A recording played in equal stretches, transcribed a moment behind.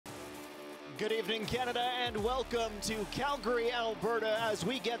Good evening, Canada, and welcome to Calgary, Alberta, as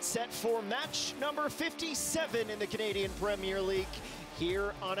we get set for match number 57 in the Canadian Premier League.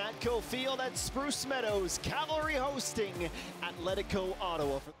 Here on Atco Field at Spruce Meadows, Cavalry hosting Atletico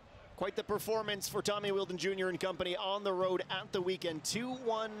Ottawa. Quite the performance for Tommy Wheeldon Jr. and company on the road at the weekend.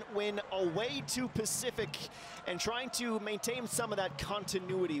 2-1 win away to Pacific, and trying to maintain some of that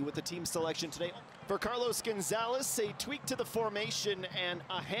continuity with the team selection today. For Carlos Gonzalez, a tweak to the formation and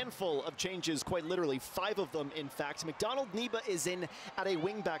a handful of changes, quite literally 5 of them in fact. McDonald Neba is in at a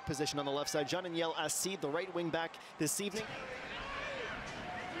wingback position on the left side. Jean-Daniel Assis, the right wingback this evening.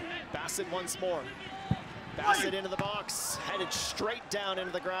 Bassett once more. Bassett into the box, headed straight down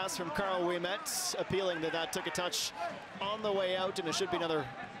into the grass from Carl Ouimet, appealing that took a touch on the way out, and it should be another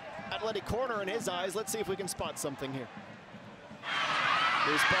athletic corner in his eyes. Let's see if we can spot something here.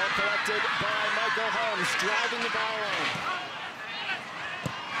 Loose ball collected by Michael Holmes, driving the ball on.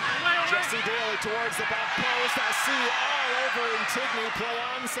 Jesse Daly towards the back post. I see all over Intigney. Play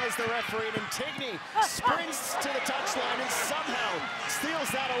on, says the referee, and Intigney sprints to the touchline and somehow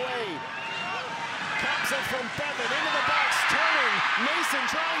steals that away. Comes it from Bevan into the box, turning. Mason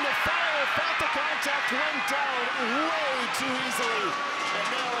trying to fire, felt the contact, went down way too easily. And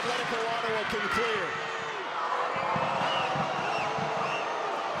now Atletico Ottawa can clear.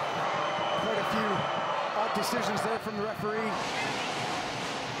 Quite a few odd decisions there from the referee.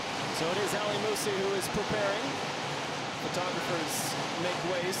 So it is Ali Musi who is preparing. Photographers make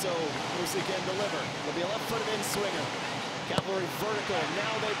way so Musi can deliver. It'll be a left-footed in-swinger. Cavalry vertical,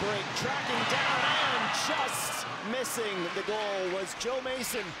 now they break, tracking down and just missing the goal was Joe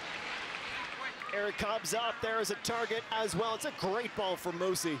Mason. Eric Cobb's out there as a target as well. It's a great ball for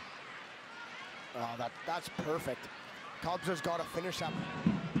Musi. Oh, that's perfect. Cobbs has got to finish that.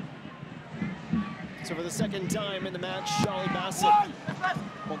 So for the second time in the match, Charlie Bassett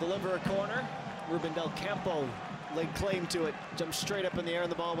will deliver a corner. Ruben Del Campo laid claim to it, jumped straight up in the air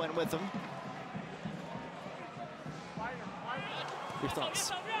and the ball went with him. Your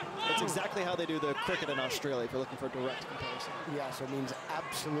thoughts? That's exactly how they do the cricket in Australia, if you're looking for a direct comparison. Yeah, so it means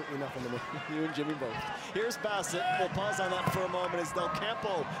absolutely nothing to me. You and Jimmy both. Here's Bassett. We'll pause on that for a moment as Del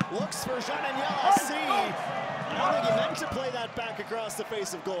Campo looks for Jean-Daniel Assis. I don't think he meant to play that back across the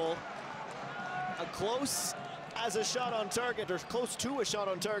face of goal. Close as a shot on target, or close to a shot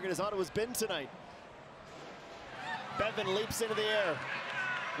on target, as Ottawa's been tonight. Bevan leaps into the air,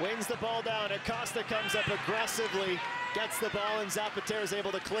 wins the ball down. Acosta comes up aggressively, gets the ball, and Zapater is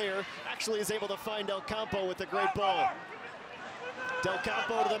able to clear. Actually is able to find Del Campo with a great ball. Del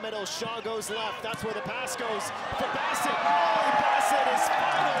Campo to the middle, Shaw goes left. That's where the pass goes for Bassett. Oh, Bassett, his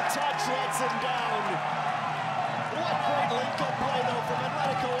final touch lets him down. What great link-up play, though, from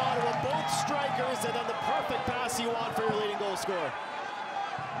Atletico Ottawa. Both strikers, and then the perfect pass you want for your leading goal scorer.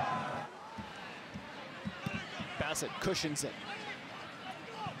 Bassett cushions it.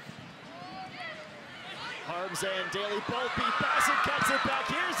 Harms and Daly both beat. Bassett cuts it back.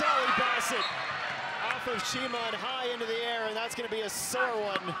 Here's Ali Bassett. Off of Chima and high into the air, and that's going to be a sore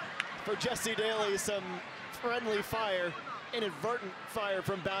one for Jesse Daly. Some friendly fire. Inadvertent fire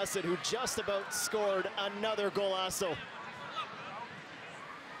from Bassett, who just about scored another golazo.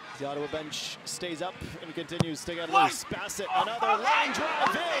 The Ottawa bench stays up and continues to get loose. Bassett, another line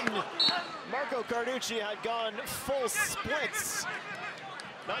drive in. Marco Carducci had gone full splits.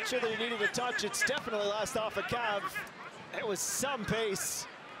 Not sure that he needed a touch. It's definitely last off a Cav. It was some pace.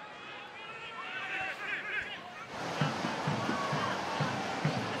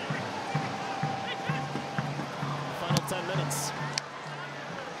 Final 10 minutes.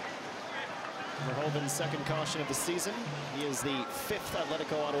 Verhoeven's second caution of the season. He is the 5th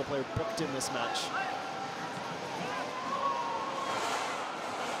Atletico Ottawa player booked in this match.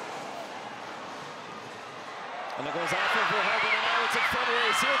 And it goes off of Verhoeven, and now it's a foot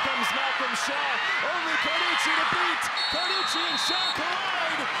race. Here comes Malcolm Shaw. Only Carducci to beat. Carducci and Shaw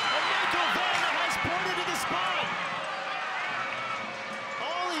collide, and Michael Vanna has pointed to the spot.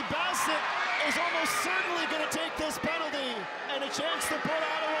 Ollie Bassett is almost certainly going to take this penalty, and a chance to put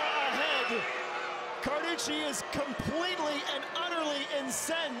Ottawa ahead. Carducci is completely and utterly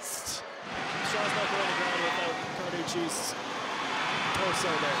incensed. Shaw's not going to ground without Carducci's torso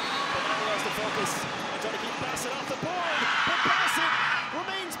there. But now he has to focus and try to keep Bassett off the board. But Bassett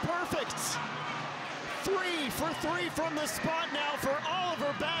remains perfect. 3 for 3 from the spot now for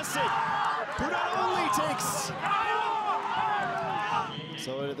Oliver Bassett, who not only takes...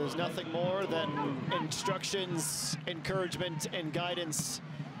 So there's nothing more than instructions, encouragement, and guidance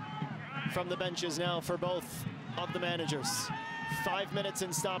from the benches now for both of the managers. 5 minutes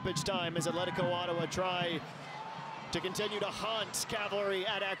in stoppage time as Atletico Ottawa try to continue to haunt Cavalry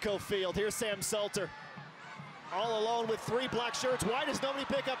at Atco Field. Here's Sam Salter. All alone with 3 black shirts. Why does nobody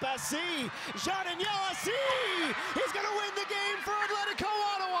pick up SC? Jean-Daniel SC! He's going to win the game for Atletico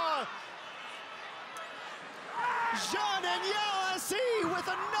Ottawa! Jean-Daniel SC with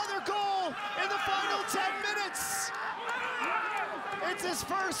another goal in the final 10 minutes! It's his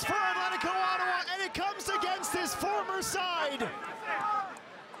first for Atletico Ottawa, and it comes against his former side.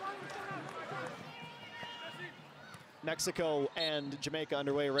 Mexico and Jamaica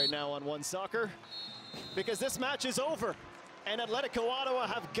underway right now on OneSoccer, because this match is over, and Atletico Ottawa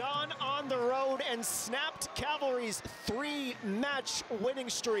have gone on the road and snapped Cavalry's 3-match winning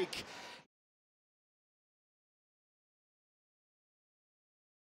streak.